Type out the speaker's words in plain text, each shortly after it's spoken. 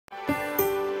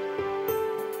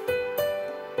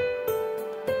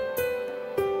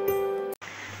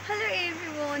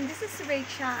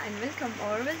Subeksha and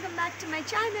welcome back to my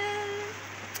channel.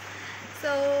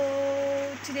 So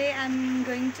today I'm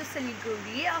going to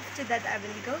Siliguri. After that I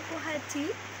will go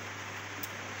Guwahati.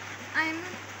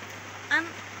 I'm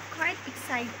quite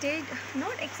excited.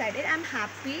 Not excited, I'm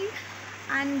happy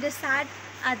and sad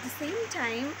at the same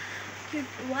time.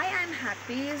 Why I'm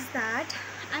happy is that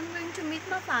I'm going to meet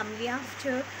my family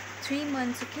after 3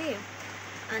 months, okay?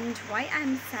 And why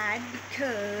I'm sad,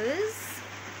 because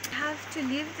I have to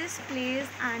leave this place,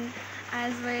 and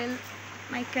as well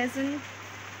my cousin.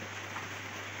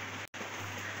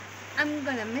 I'm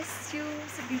gonna miss you,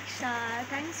 Sadiksha.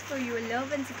 Thanks for your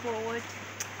love and support.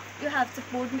 You have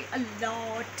supported me a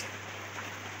lot.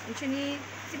 Actually,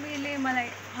 तिमीले मलाई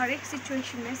हरेक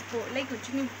सिचुएसनमा support like हुन्छ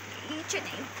नि each and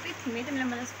everything तिमीले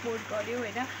मलाई support गर्यो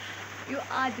हैन. You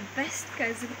are the best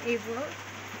cousin ever.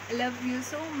 I love you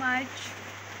so much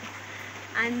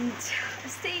and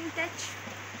stay in touch.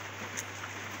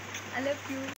 I love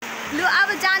you. लु अब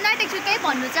जान आँटेको छु, केही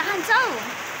भन्नु चाहन्छौ?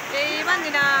 केही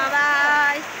भन्दिन.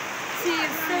 बाइ. See you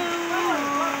soon.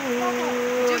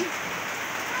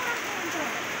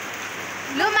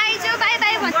 लु माइजो बाइ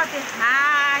बाइ भन्नु.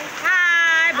 हाय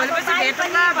हाय. भोलिपछि भेटौँ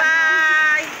ल.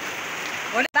 बाइ.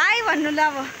 बाइ भन्नु ल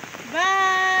अब.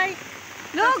 बाइ.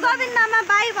 लु गोविन्द मामा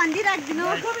बाइ भन्दि राख्दिनु.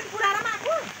 गोविन्द पुरानामा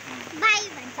आको. बाइ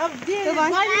भन्छ. अब दे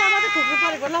बाइला मात्र ठोक्नु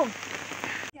परेको ल.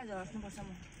 यहाँ झर्नु पर्छ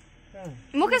म.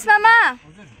 मुकेश मामा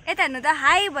यता हेर्नु त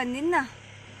हाई भनिदिनु न.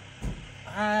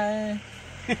 हाय.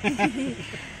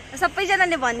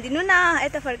 सबैजनाले भनिदिनु न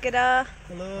यता फर्केर.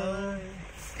 हेलो.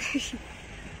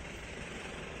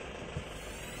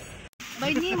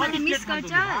 बहिनी मलाई मिस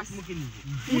गर्छस्?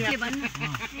 मुके भन्नु.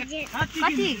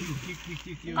 कति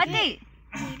कति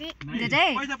धेरै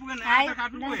हाई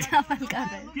चामल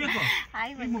खाँदै हाई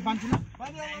भन्नु.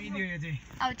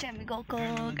 अब चाहिँ हामी गाउँको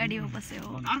गाडीमा बस्यो.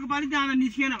 अर्को पालि जान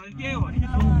निस्किएन भने त्यही हो नि.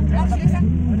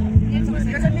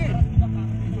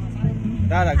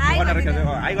 दादा हाई गर्दै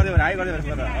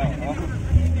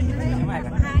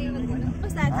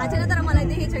कस्तो थाहा छैन तर मलाई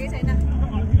देखेको छ कि छैन.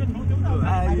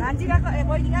 लान्ची गएको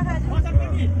बहिनी गएको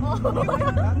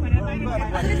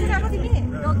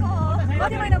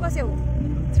कति महिना बस्यौ?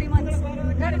 3 months.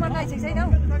 गाडी मन लागिसकेको छैन हौ.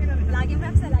 लाग्यो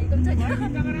राख्छ लागेको हुन्छ नि.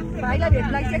 भाइलाई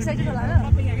भेट्नु लागि एक्साइटेड होला र.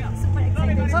 Super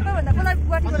excited. सबैभन्दा कसलाई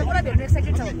गुवाहाटीबाट कसलाई भेट्नु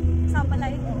एक्साइटेड छौ?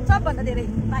 सबैलाई सबभन्दा धेरै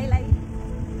भाइलाई.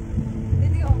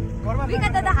 त्यति हो. विका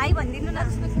दादा हाई भनिदिनु न.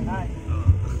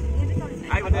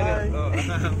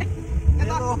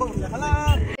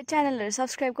 च्यानलहरू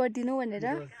सब्सक्राइब गरिदिनु भनेर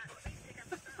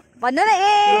भन्नु न. ए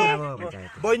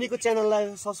बहिनीको च्यानललाई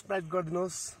सब्स्क्राइब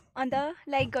गरिदिनुहोस्, अन्त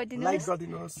लाइक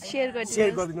गरिदिनुहोस्, सेयर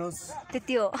गरिदिनुहोस्.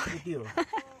 त्यति हो.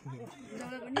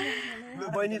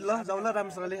 बहिनी ल जाऊ ल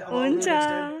राम्रोसँगले. हुन्छ.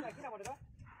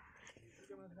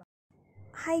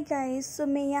 हाय गाइस, सो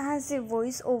मैं यहाँ से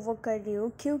वॉइस ओवर कर रही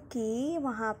हूँ क्योंकि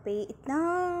वहाँ पे इतना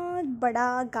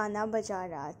बड़ा गाना बजा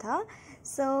रहा था.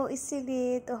 सो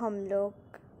इसीलिए तो हम लोग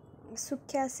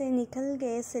सुख्या से निकल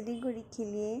गए सिलीगुड़ी के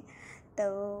लिए. तो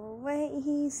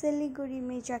वहीं सिलीगुड़ी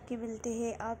में जाके मिलते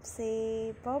हैं आपसे.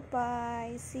 बाय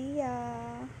बाय, सी या.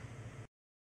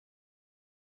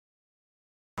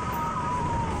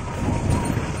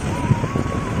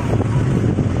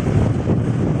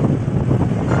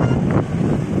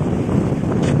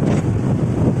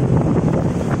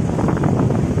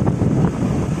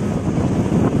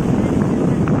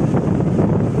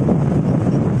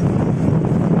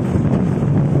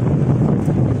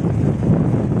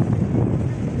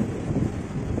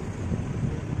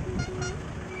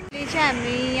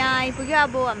 हामी यहाँ आइपुग्यो.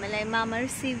 अब हामीलाई मामा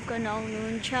रिसिभ गर्न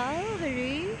आउनुहुन्छ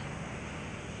अरे.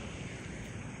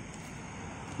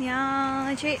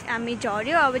 यहाँ चाहिँ हामी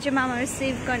झऱ्यो. अब चाहिँ मामा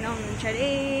रिसिभ गर्न आउनुहुन्छ अरे.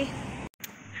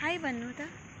 हाई भन्नु त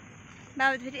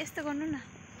बाबा. फेरि यस्तो गर्नु न.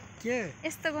 के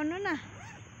यस्तो गर्नु न.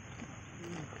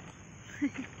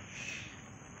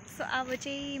 सो अब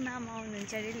चाहिँ मामा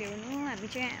आउनुहुन्छ अरे ल्याउनु. हामी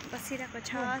चाहिँ बसिरहेको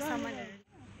छ सामानहरू.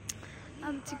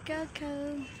 अब चाहिँ क्या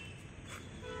खाऊ.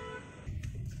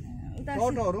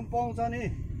 टोटोहरू पनि पाउँछ नि.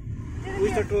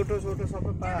 उयो टोटो सोटो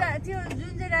सबै पाउँछ. त्यो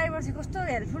जुन चाहिँ ड्राइभर चाहिँ कस्तो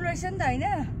हेल्पफुल रहेछ नि त होइन.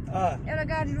 एउटा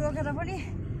गाडी रोकेर पनि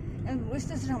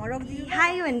उस्तो ठाउँमा रोकिदिनु.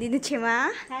 हाई भनिदिनु छेमा.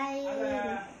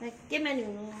 के माने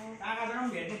हुनु?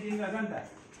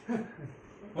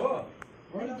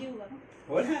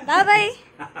 By by.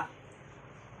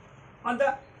 अन्त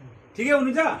ठिकै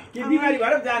हुनुहुन्छ के बिमारी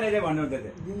भएर जाने रे भन्नुहुन्छ त.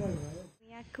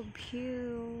 यहाँको भ्यू.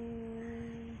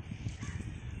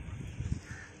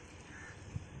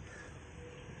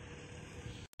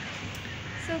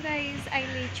 सो गाइज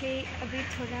अहिले चाहिँ अभी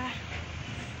थोड़ा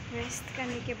रेस्ट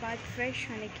करने के बाद, फ्रेश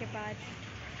होने के बाद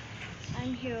I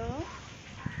am here.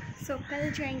 So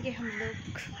call जाएंगे हम लोग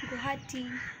गुवाहाटी.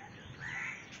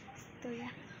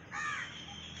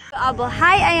 अब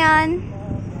हाई आयान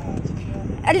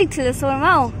अलिक ठुलो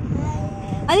स्वरमा हो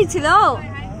अलिक ठुलो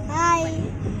हाई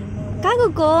कहाँ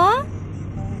गएको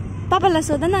पापालाई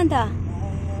सोध न अन्त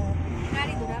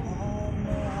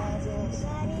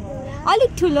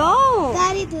अलिक ठुलो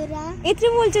गाडी धुरा यत्रो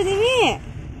बोल्छौ तिमी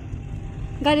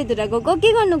गाडी धुरा गएको के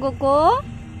गर्नु गएको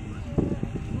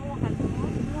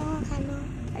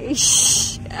इस,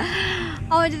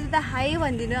 अब त हाई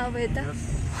भनिदिनु अब यता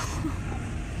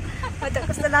त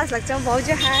कस्तो लाज लाग्छ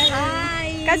भाउजू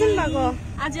हाई कहाँ जानु भएको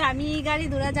आज हामी गाडी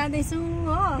धुरा जाँदैछौँ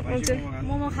हो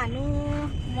मोमो खानु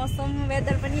मौसम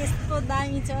वेदर पनि यस्तो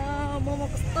दामी छ मोमो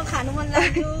कस्तो खानु मन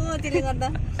लाग्यो त्यसले गर्दा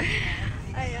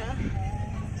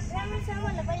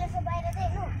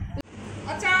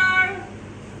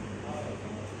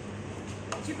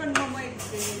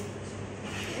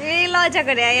ए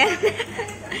लजाको रे आया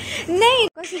नै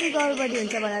कसरी गरबडी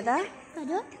हुन्छ भन त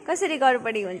कसरी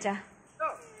गरबडी हुन्छ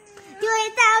त्यो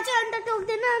यता आउँछ अन्त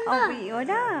टोक्दैन अन्त हो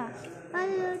र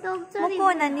टोक्छ म को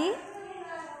नानी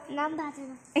नाम थाहा छैन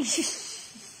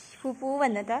फुपू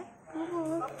भन्न त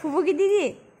फुपू कि दिदी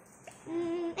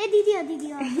ए दिदी हो दिदी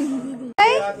हो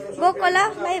गएको ल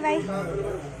बाई बाई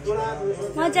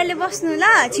मजाले बस्नु ल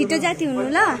छिटो जाति हुनु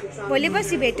ल भोलि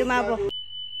पर्सि भेटौँ अब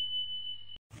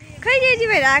खै रेडी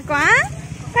भएर आएको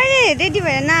कहिले रेडी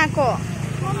भएर नआएको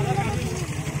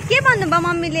के भन्नुभयो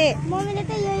मम्मीले मम्मीले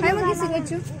त यही खै म किसिको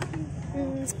छु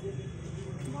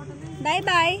बाई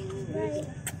बाई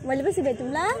भोलि पर्सि भेटौँ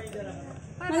ल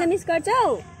मलाई मिस गर्छौ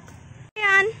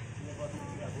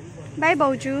बाई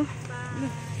भाउजू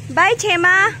बाई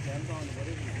छेमा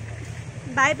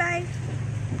बाई बाई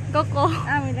गएको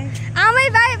आमै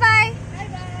by by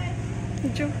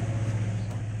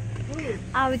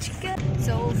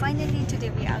So finally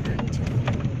today we are going to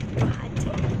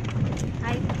Guwahati.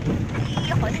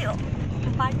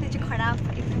 बाटो चाहिँ खराब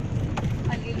भएको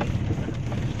अलिअलि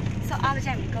सो अब चाहिँ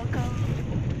हामी गएको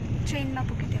ट्रेनमा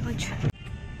पुगिदिएको छु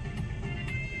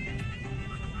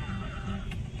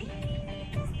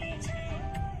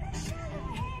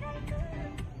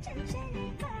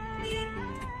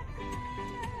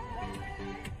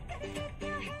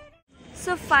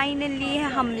So finally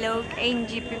हम लोग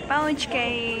एनजीपी पहुंच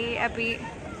गए अभी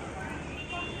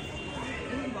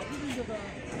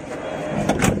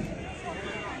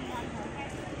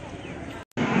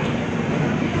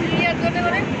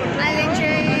अहिले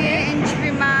चाहिँ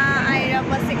एनजीपीमा आएर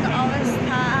बसेको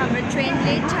अवस्था हाम्रो ट्रेन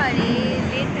लेट छ अरे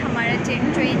लेट हमारा ट्रेन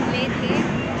लेट है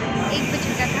 1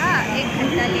 बजे का था 1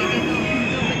 घंटा लेट है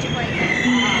 2 बजे पड़ेगा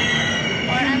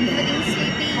और आई एम फीलिंग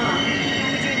स्लीपी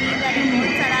मुझे नींद आ रही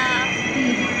बहुत सारा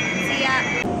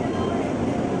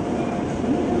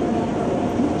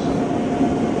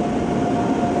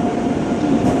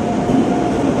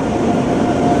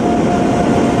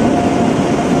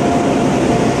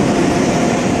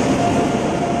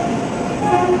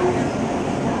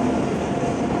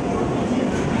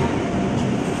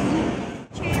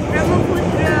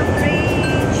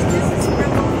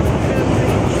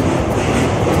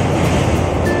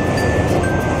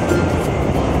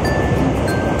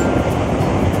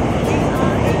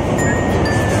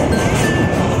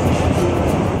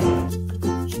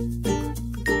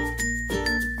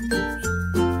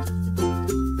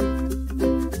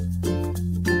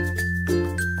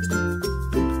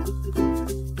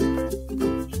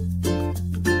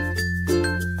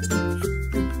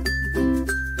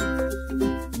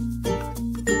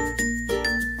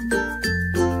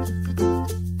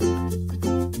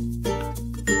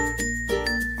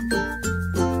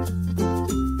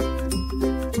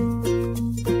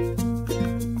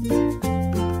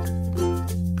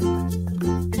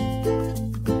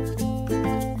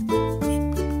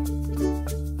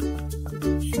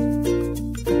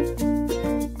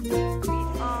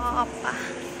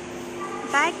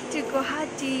Back to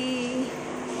Guwahati.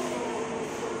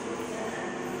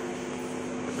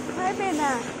 Hi,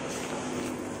 Bena.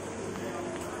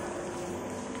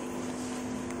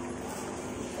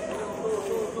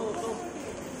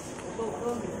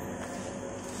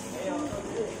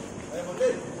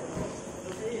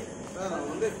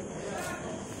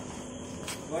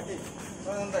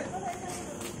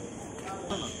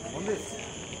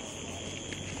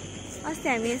 अस्ति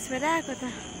हामी यसबाट आएको त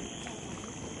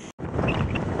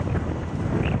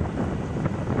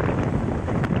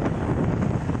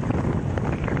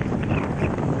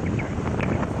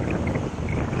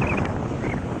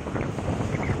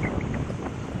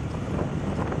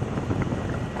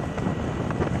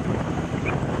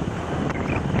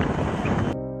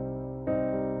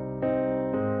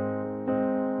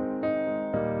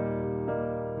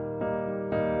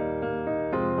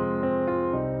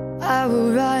I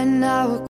will run, I will